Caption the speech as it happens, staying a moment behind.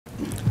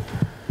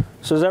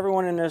So as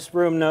everyone in this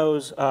room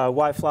knows,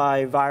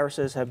 whitefly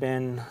viruses have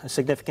been a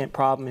significant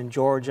problem in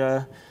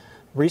Georgia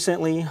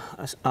recently,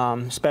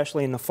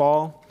 especially in the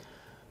fall.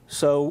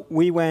 So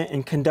we went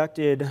and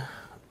conducted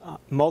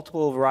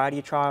multiple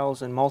variety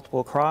trials and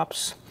multiple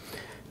crops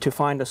to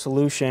find a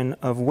solution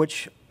of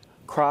which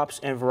crops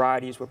and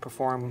varieties would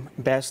perform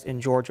best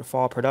in Georgia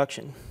fall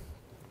production.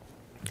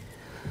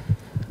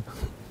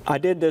 I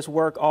did this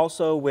work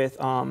also with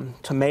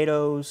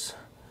tomatoes,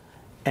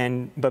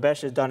 and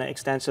Babesh has done it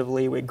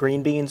extensively with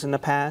green beans in the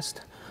past,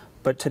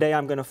 but today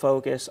I'm going to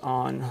focus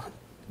on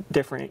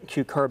different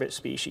cucurbit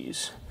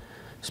species,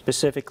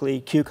 specifically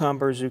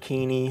cucumber,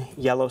 zucchini,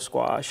 yellow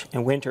squash,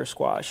 and winter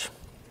squash.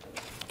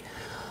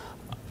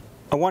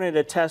 I wanted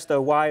to test a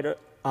wide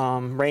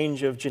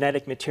range of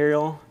genetic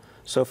material.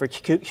 So for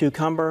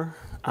cucumber,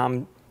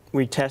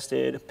 we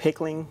tested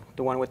pickling,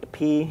 the one with the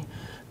P,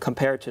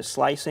 compared to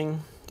slicing,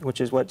 which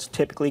is what's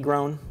typically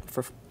grown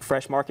for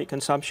fresh market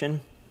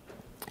consumption.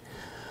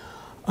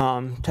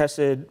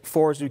 Tested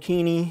for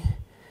zucchini.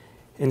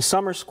 In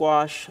summer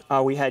squash,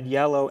 we had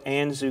yellow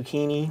and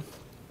zucchini.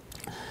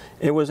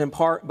 It was in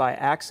part by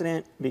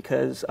accident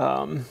because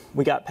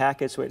we got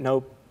packets with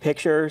no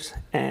pictures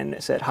and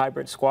it said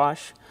hybrid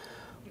squash.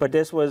 But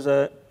this was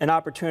an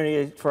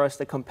opportunity for us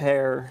to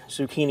compare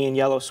zucchini and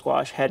yellow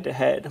squash head to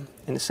head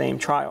in the same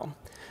trial.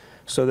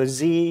 So the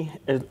Z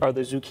are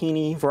the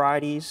zucchini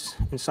varieties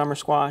in summer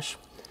squash,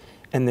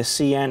 and the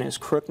CN is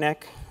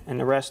crookneck, and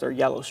the rest are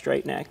yellow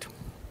straight-necked.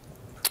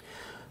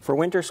 For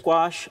winter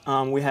squash,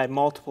 we had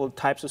multiple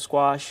types of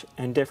squash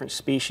and different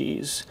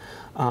species.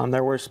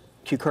 There was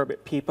cucurbit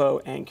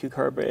pepo and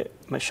cucurbit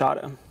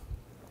machata.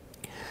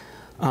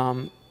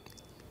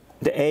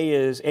 The A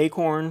is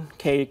acorn,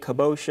 K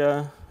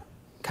kabocha,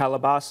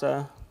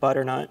 calabaza,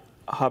 butternut,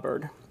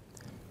 Hubbard.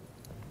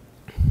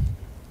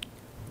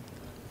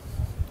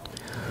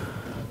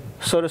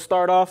 So to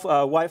start off,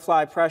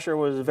 whitefly pressure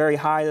was very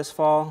high this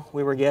fall.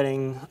 We were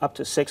getting up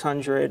to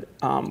 600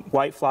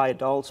 whitefly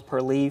adults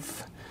per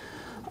leaf.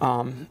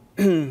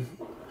 Doing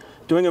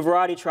a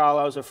variety trial,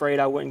 I was afraid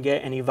I wouldn't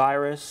get any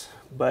virus,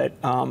 but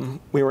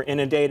we were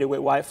inundated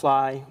with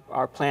whitefly.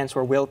 Our plants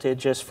were wilted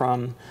just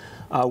from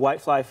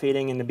whitefly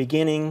feeding in the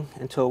beginning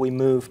until we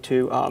moved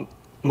to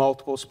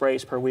multiple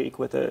sprays per week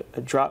with a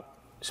drop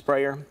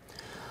sprayer.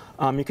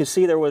 You can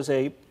see there was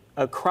a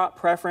crop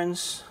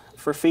preference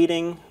for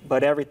feeding,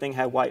 but everything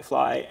had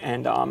whitefly,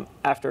 and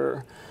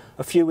after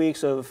a few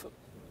weeks of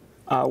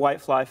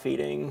whitefly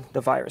feeding,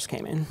 the virus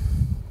came in.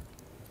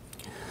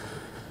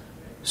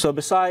 So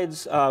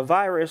besides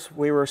virus,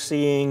 we were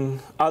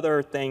seeing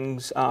other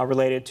things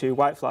related to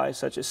whiteflies,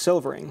 such as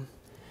silvering.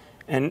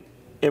 And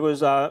it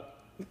was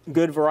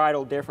good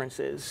varietal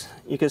differences.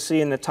 You can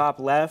see in the top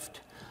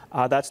left,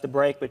 that's the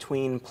break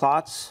between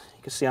plots.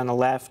 You can see on the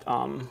left,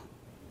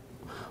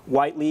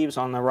 white leaves,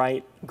 on the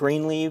right,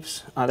 green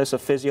leaves. This is a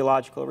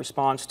physiological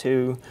response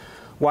to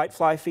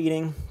whitefly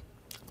feeding.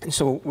 And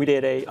so we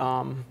did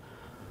a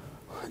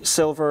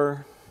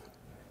silver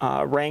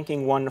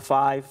ranking 1 to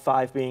 5,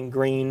 5 being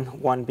green,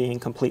 1 being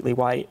completely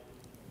white.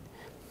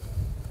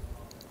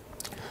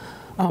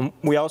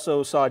 We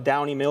also saw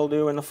downy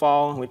mildew in the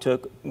fall. We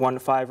took 1 to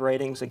 5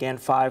 ratings, again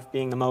 5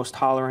 being the most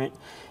tolerant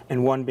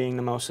and 1 being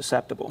the most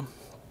susceptible.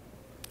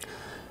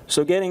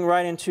 So getting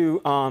right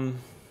into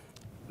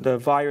the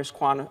virus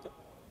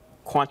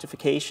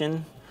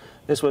quantification,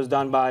 this was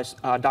done by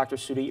Dr.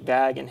 Sudip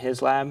Bag in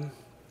his lab.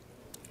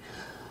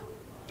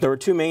 There were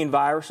 2 main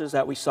viruses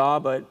that we saw,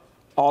 but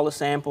all the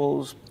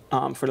samples,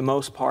 for the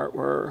most part,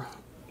 were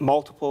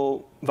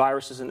multiple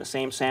viruses in the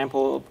same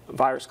sample,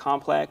 virus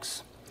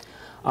complex.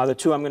 The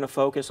 2 I'm going to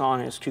focus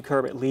on is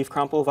cucurbit leaf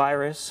crumple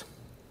virus,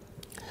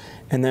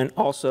 and then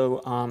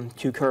also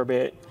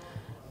cucurbit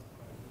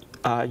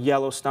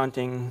yellow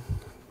stunting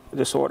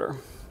disorder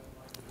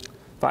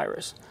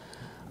virus.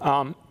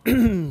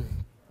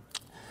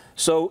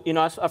 So, you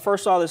know, I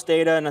first saw this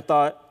data and I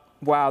thought,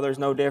 wow, there's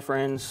no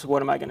difference.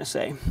 What am I going to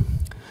say?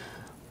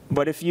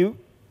 But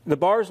the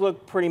bars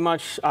look pretty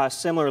much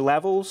similar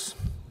levels,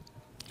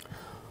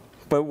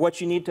 but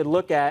what you need to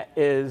look at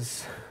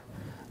is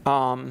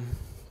the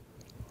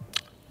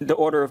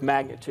order of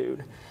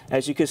magnitude.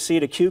 As you can see,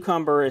 the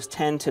cucumber is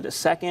 10 to the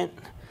 2nd,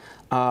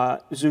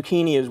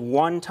 zucchini is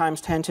 1 times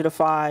 10 to the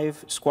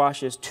 5,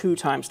 squash is 2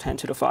 times 10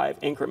 to the 5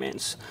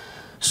 increments.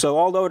 So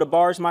although the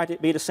bars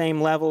might be the same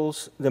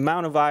levels, the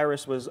amount of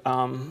virus was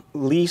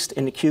least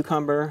in the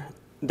cucumber,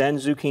 then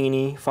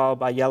zucchini, followed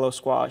by yellow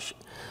squash.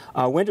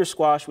 Winter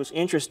squash was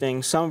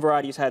interesting. Some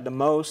varieties had the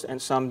most and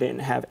some didn't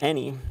have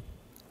any.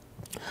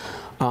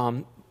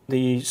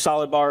 The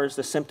solid bars,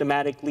 the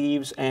symptomatic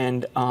leaves,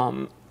 and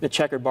the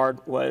checkered bar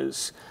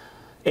was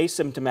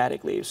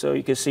asymptomatic leaves. So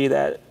you can see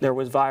that there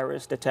was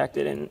virus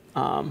detected in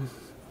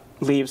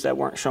leaves that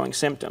weren't showing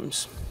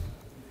symptoms.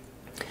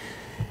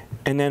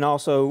 And then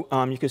also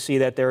you can see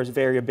that there is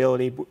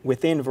variability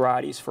within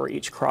varieties for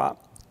each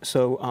crop.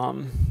 So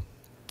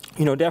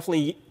you know,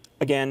 definitely,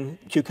 again,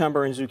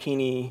 cucumber and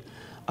zucchini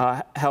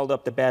held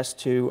up the best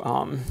to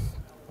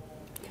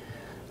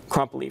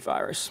crumple leaf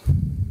virus.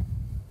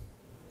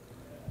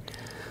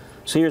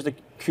 So here's the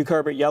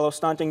cucurbit yellow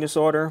stunting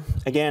disorder.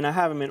 Again, I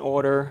have them in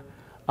order.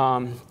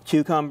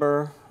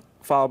 Cucumber,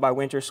 followed by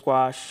winter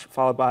squash,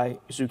 followed by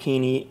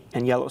zucchini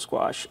and yellow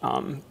squash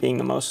being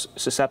the most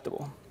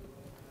susceptible.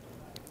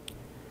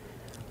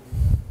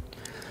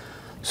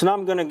 So now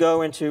I'm going to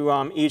go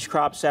into each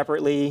crop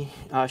separately,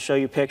 show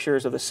you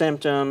pictures of the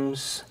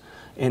symptoms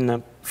in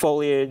the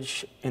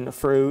foliage, in the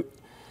fruit,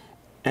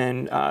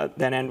 and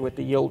then end with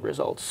the yield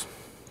results.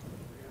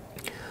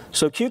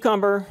 So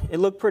cucumber,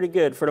 it looked pretty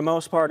good. For the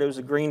most part, it was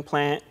a green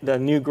plant. The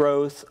new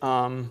growth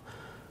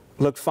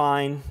looked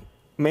fine.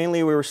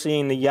 Mainly we were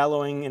seeing the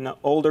yellowing in the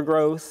older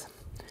growth,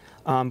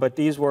 but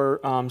these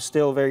were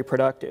still very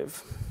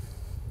productive.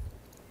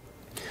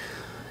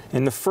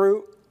 In the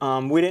fruit,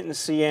 we didn't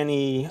see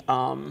any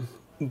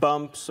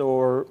bumps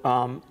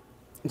or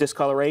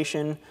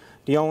discoloration.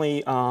 The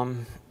only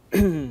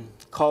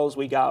culls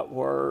we got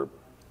were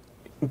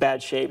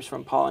bad shapes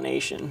from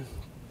pollination.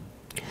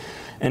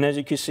 And as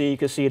you can see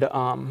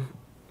the,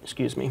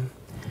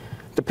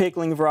 the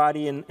pickling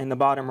variety in the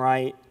bottom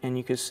right, and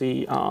you can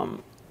see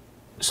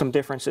some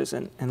differences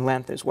in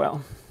length as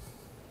well.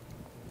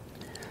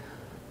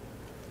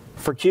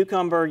 For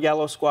cucumber,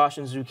 yellow squash,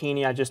 and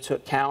zucchini, I just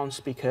took counts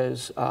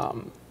because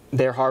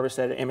they're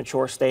harvested at an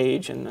immature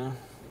stage and the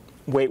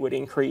weight would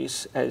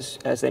increase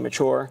as they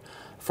mature.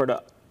 For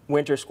the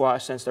winter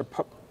squash, since they're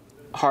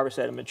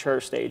harvested at a mature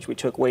stage, we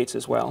took weights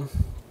as well.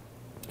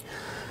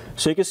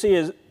 So you can see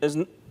as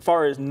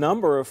far as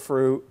number of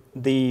fruit,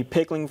 the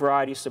pickling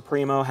variety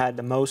Supremo had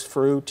the most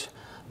fruit.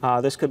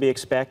 This could be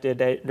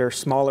expected. They're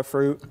smaller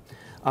fruit.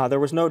 There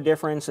was no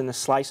difference in the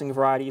slicing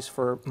varieties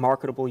for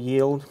marketable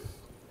yield.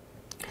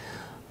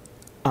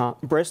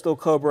 Bristol,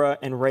 Cobra,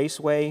 and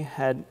Raceway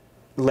had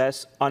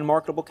less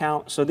unmarketable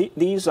count. So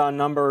these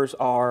numbers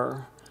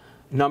are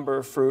number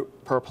of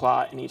fruit per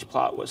plot, and each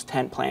plot was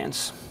 10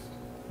 plants.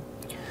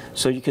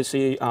 So you can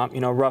see,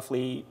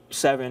 roughly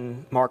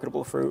 7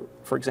 marketable fruit,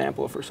 for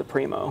example, for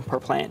Supremo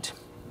per plant.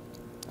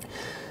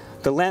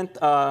 The length,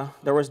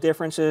 there was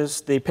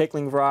differences. The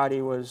pickling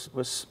variety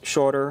was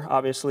shorter,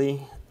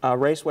 obviously.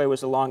 Raceway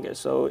was the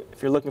longest, so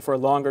if you're looking for a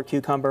longer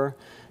cucumber,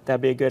 that'd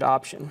be a good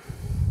option.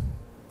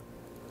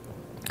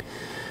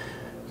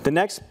 The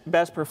next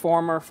best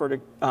performer for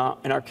the,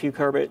 in our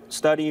cucurbit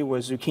study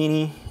was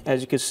zucchini.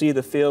 As you can see,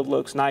 the field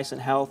looks nice and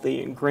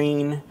healthy and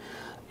green,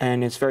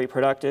 and it's very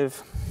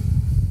productive.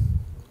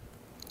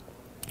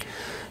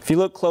 If you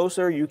look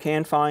closer, you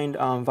can find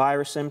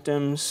virus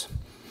symptoms.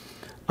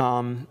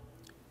 In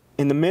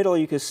the middle,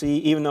 you can see,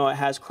 even though it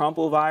has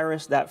crumple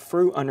virus, that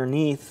fruit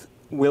underneath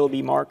will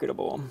be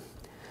marketable.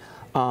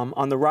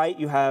 On the right,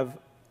 you have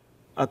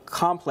a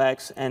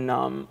complex, and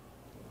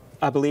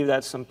I believe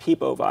that's some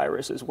pepo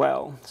virus as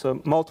well,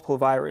 so multiple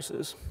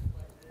viruses.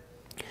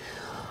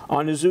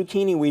 On the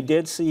zucchini, we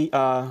did see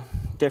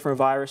different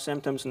virus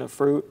symptoms in the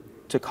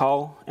fruit to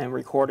cull, and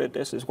recorded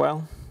this as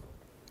well.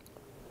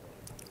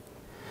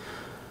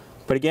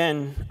 But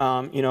again,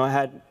 it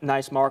had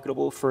nice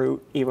marketable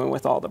fruit even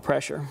with all the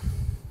pressure.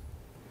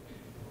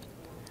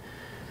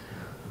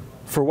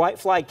 For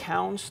whitefly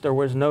counts, there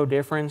was no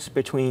difference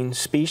between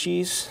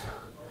species,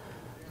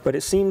 but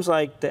it seems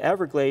like the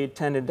Everglade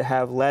tended to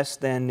have less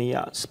than the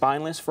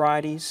spineless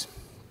varieties.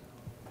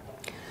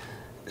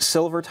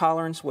 Silver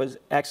tolerance was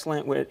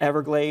excellent with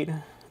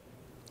Everglade.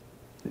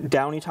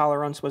 Downy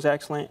tolerance was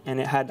excellent, and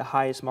it had the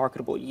highest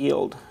marketable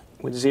yield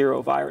with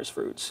 0 virus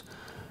fruits.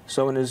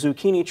 So in the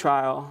zucchini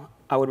trial,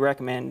 I would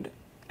recommend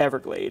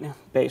Everglade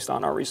based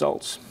on our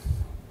results.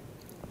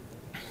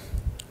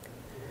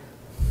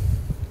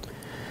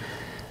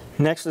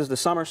 Next is the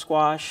summer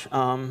squash.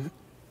 As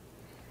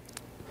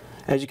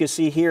you can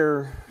see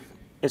here,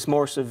 it's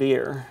more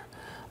severe,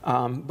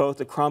 both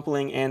the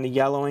crumpling and the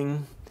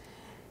yellowing,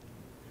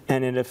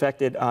 and it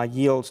affected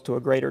yields to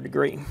a greater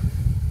degree.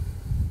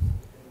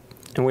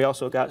 And we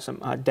also got some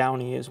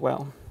downy as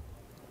well.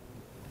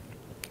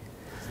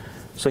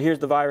 So here's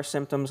the virus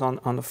symptoms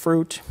on the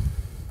fruit.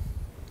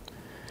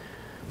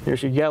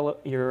 There's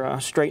your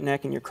straight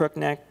neck and your crook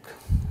neck,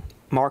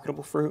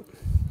 marketable fruit.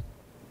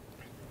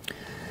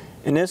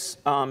 In this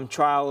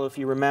trial, if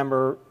you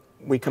remember,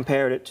 we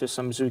compared it to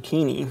some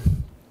zucchini.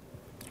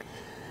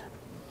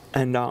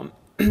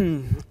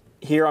 And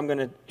here I'm going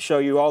to show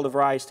you all the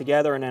varieties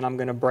together, and then I'm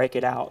going to break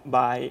it out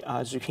by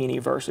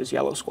zucchini versus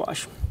yellow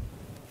squash.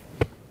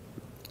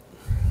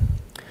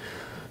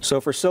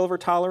 So for silver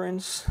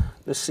tolerance,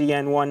 the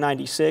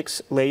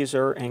CN196,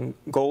 laser, and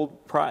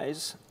gold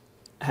prize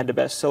had the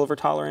best silver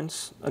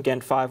tolerance. Again,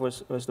 5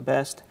 was the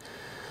best.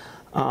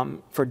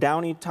 For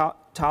downy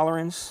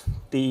tolerance,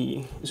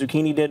 the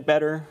zucchini did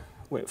better,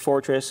 with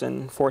Fortress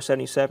and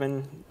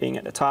 477 being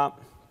at the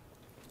top.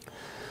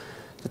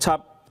 The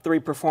top 3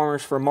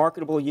 performers for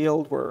marketable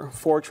yield were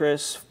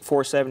Fortress,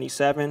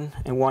 477,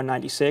 and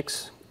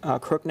 196,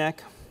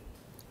 crookneck.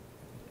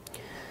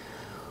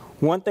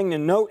 One thing to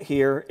note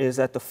here is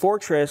that the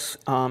Fortress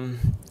had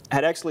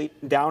actually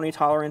downy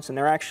tolerance, and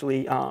they're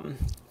actually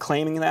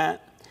claiming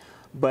that,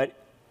 but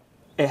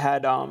it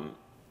had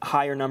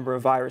higher number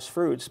of virus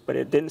fruits, but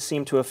it didn't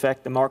seem to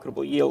affect the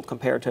marketable yield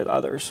compared to the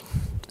others.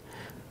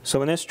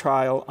 So in this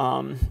trial,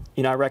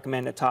 I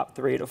recommend the top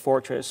 3 to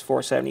Fortress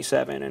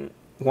 477 and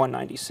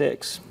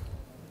 196.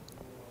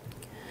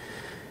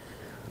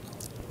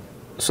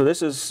 So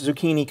this is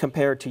zucchini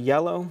compared to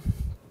yellow.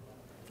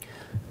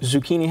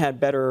 Zucchini had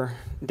better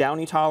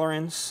downy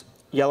tolerance.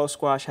 Yellow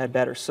squash had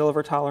better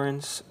silver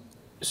tolerance.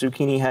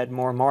 Zucchini had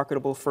more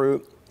marketable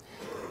fruit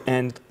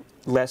and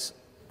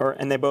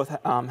they both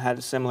had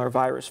a similar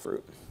virus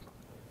fruit.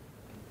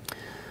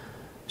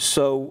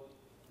 So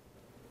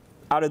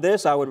out of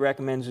this, I would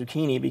recommend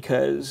zucchini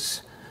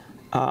because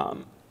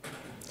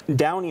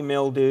downy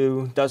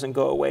mildew doesn't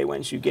go away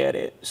once you get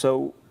it.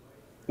 So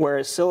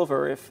whereas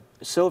silver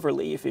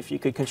leaf, if you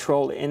could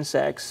control the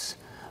insects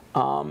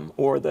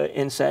or the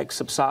insects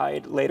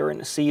subside later in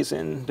the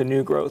season, the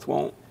new growth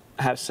won't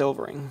have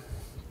silvering.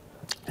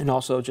 And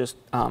also just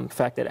the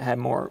fact that it had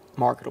more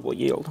marketable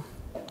yield.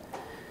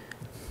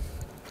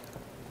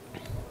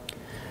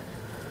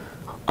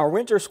 Our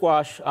winter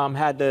squash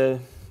had the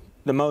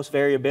most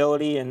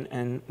variability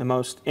and the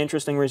most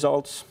interesting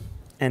results,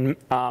 and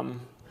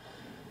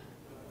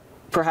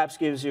perhaps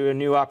gives you a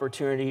new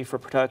opportunity for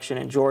production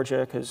in Georgia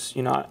because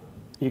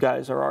you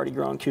guys are already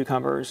growing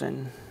cucumbers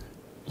and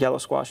yellow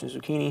squash and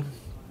zucchini.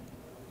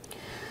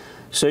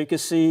 So you can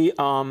see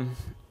on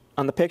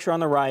the picture on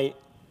the right,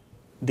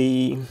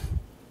 the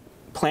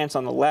plants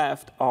on the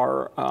left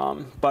are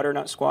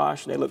butternut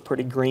squash. They look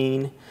pretty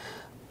green,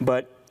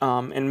 but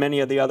in many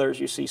of the others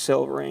you see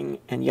silvering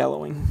and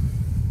yellowing.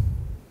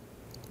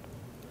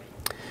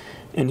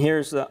 And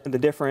here's the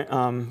different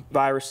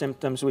virus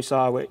symptoms we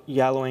saw with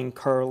yellowing,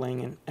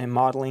 curling, and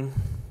mottling.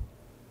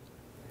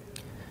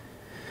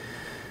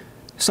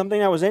 Something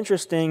that was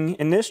interesting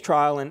in this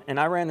trial, and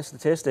I ran the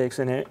statistics,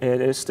 and it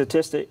is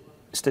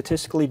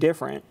statistically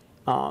different.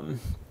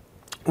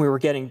 We were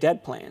getting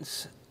dead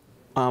plants.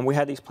 We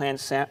had these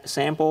plants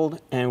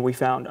sampled, and we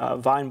found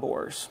vine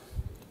borers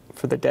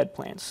for the dead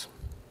plants.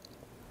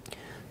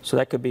 So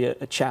that could be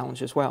a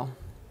challenge as well.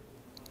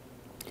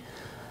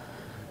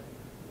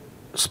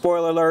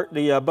 Spoiler alert,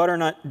 the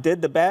butternut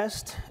did the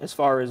best as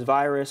far as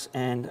virus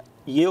and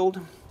yield.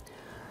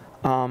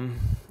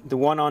 The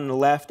one on the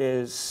left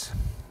is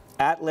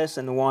Atlas,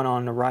 and the one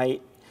on the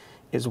right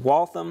is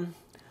Waltham.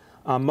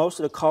 Most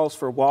of the calls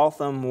for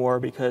Waltham were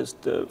because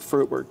the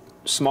fruit were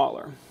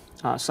smaller,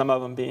 some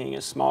of them being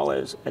as small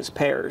as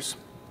pears.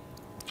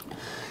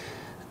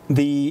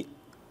 The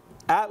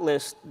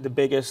Atlas, the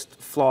biggest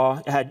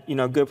flaw, had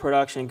good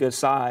production, good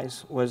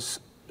size, was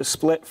the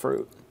split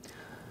fruit.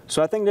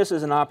 So I think this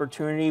is an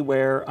opportunity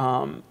where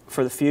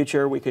for the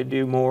future we could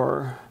do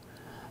more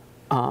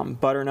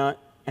butternut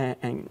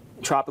and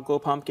tropical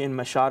pumpkin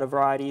Machado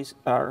varieties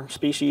or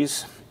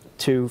species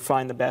to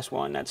find the best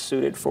one that's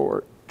suited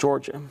for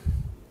Georgia.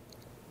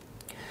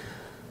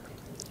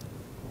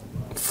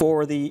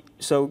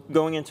 So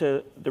going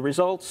into the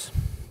results,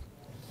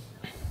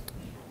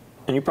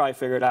 and you probably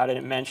figured out I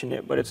didn't mention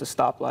it, but it's a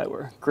stoplight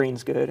where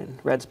green's good and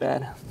red's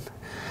bad.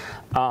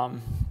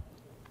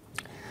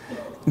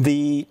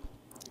 The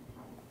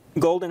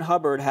Golden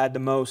Hubbard had the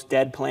most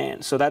dead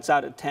plants, so that's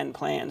out of 10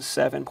 plants,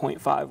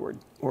 7.5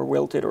 were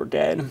wilted or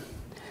dead.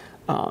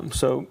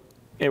 So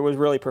it was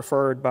really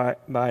preferred by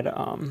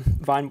the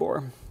vine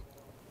borer.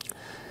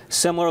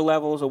 Similar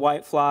levels of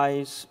white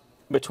flies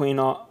between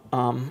all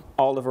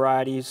the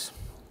varieties.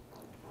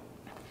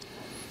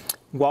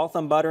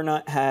 Waltham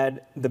butternut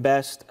had the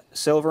best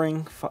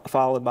silvering,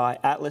 followed by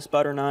Atlas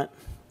butternut,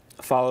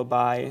 followed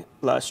by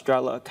La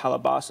Estrella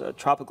Calabaza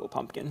tropical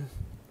pumpkin.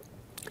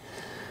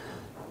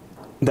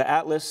 The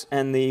Atlas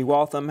and the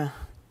Waltham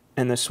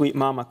and the Sweet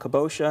Mama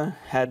Kabocha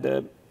had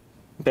the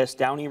best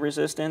downy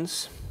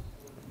resistance,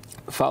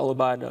 followed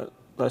by the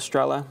La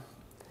Estrella.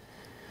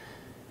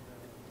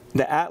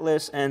 The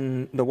Atlas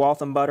and the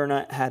Waltham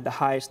butternut had the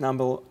highest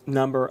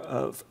number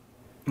of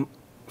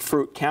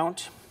fruit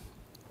count,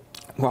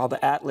 while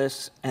the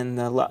Atlas and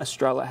the La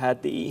Estrella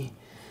had the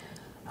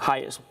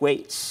highest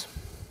weights.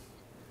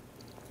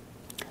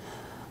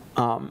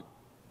 I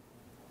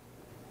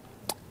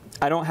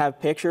don't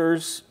have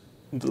pictures.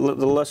 The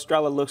La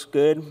Estrella looks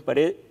good, but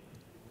it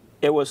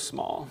was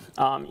small.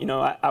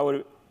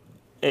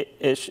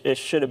 It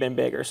should have been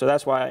bigger. So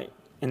that's why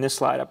in this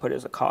slide I put it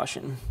as a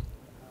caution.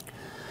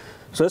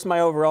 So that's my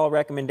overall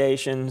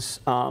recommendations.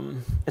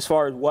 As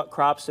far as what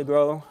crops to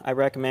grow, I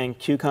recommend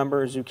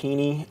cucumber,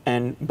 zucchini,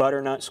 and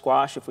butternut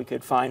squash if we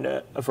could find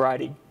a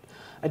variety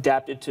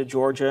adapted to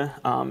Georgia.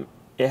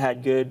 It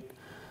had good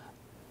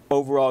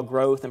overall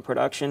growth and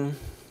production.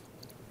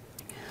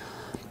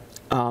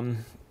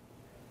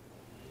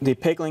 The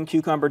pickling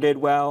cucumber did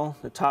well.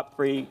 The top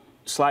 3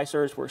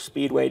 slicers were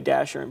Speedway,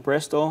 Dasher, and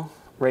Bristol.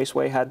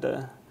 Raceway had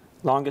the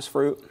longest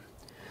fruit.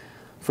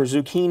 For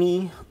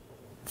zucchini,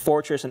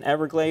 Fortress and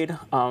Everglade.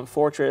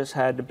 Fortress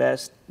had the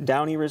best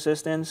downy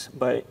resistance,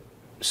 but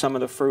some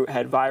of the fruit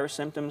had virus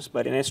symptoms,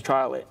 but in its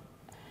trial it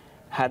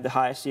had the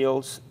highest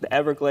yields. The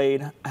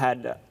Everglade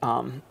had the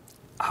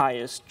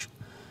highest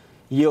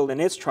yield in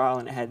its trial,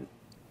 and it had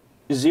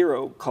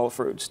 0 cull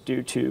fruits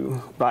due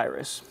to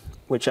virus,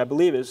 which I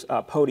believe is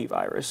poti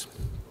virus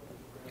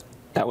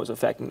that was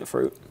affecting the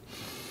fruit.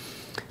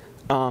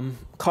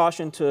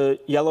 Caution to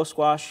yellow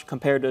squash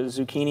compared to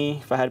zucchini.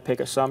 If I had to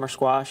pick a summer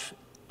squash,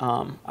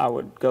 I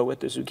would go with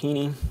the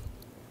zucchini.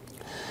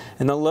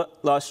 And the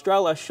La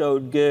Estrella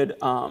showed good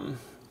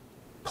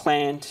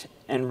plant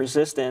and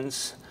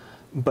resistance,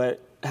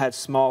 but had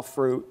small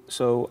fruit,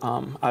 so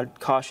I'd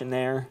caution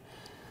there.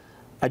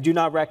 I do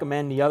not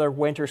recommend the other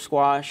winter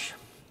squash.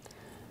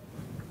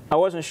 I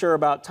wasn't sure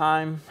about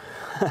time,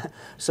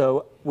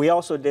 so we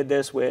also did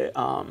this with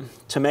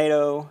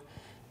tomato,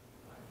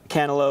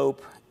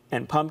 cantaloupe,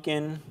 and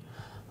pumpkin.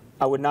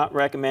 I would not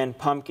recommend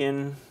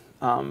pumpkin,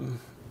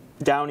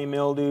 downy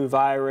mildew,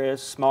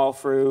 virus, small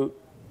fruit,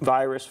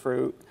 virus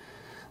fruit.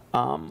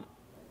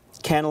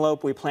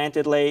 Cantaloupe we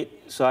planted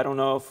late, so I don't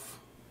know if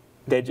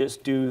they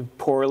just do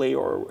poorly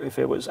or if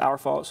it was our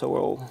fault, so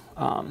we'll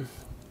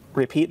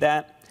repeat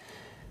that.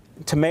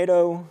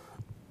 Tomato,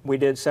 we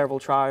did several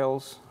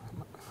trials.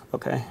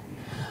 Okay,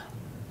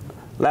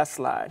 last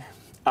slide.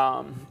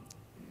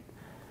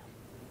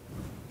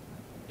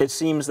 It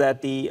seems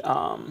that the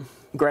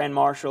Grand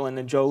Marshal and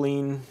the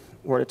Jolene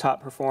were the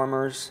top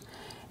performers.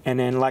 And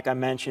then, like I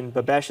mentioned,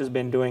 Babesh has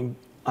been doing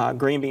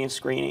green bean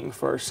screening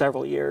for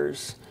several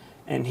years,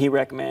 and he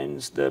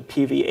recommends the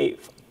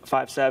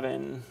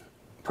PV857,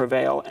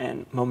 Prevail,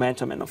 and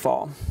Momentum in the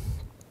fall.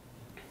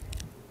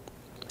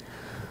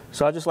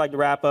 So I'd just like to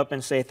wrap up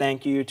and say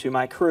thank you to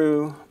my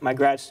crew, my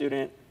grad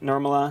student,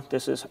 Nirmala.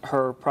 This is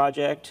her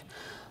project.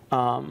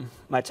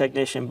 My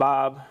technician,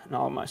 Bob, and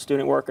all my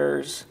student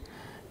workers,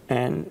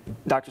 and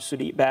Dr.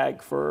 Sudeep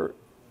Bag for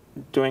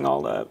doing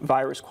all the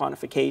virus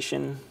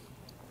quantification.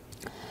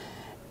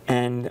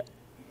 And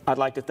I'd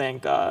like to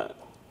thank the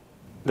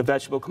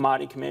Vegetable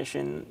Commodity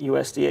Commission,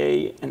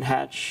 USDA, and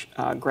Hatch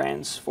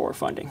grants for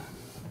funding.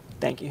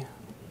 Thank you.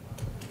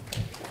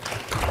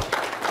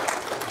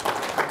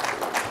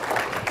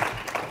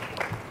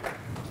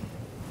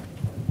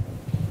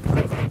 I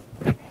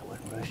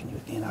wasn't rushing you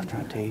again. I was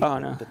trying to tell you. Oh,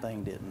 no. The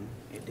thing didn't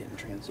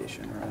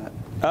transition right.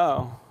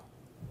 Oh.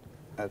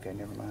 Okay,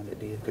 never mind. It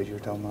did because you were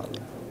talking about.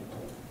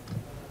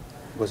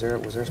 Was there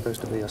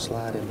supposed to be a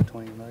slide in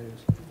between those?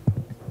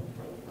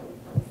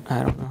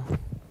 I don't know.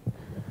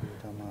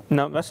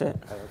 No, that's it.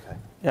 Oh, okay.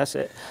 That's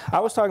it. I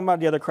was talking about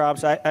the other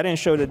crops. I didn't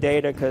show the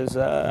data because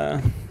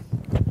I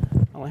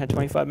only had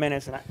 25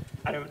 minutes, and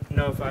I don't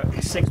know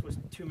if 6 was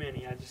too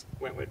many. I just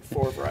went with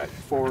 4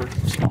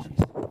 species.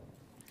 Are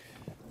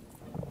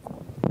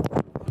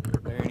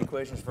there any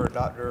questions for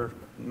Dr.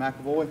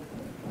 McAvoy?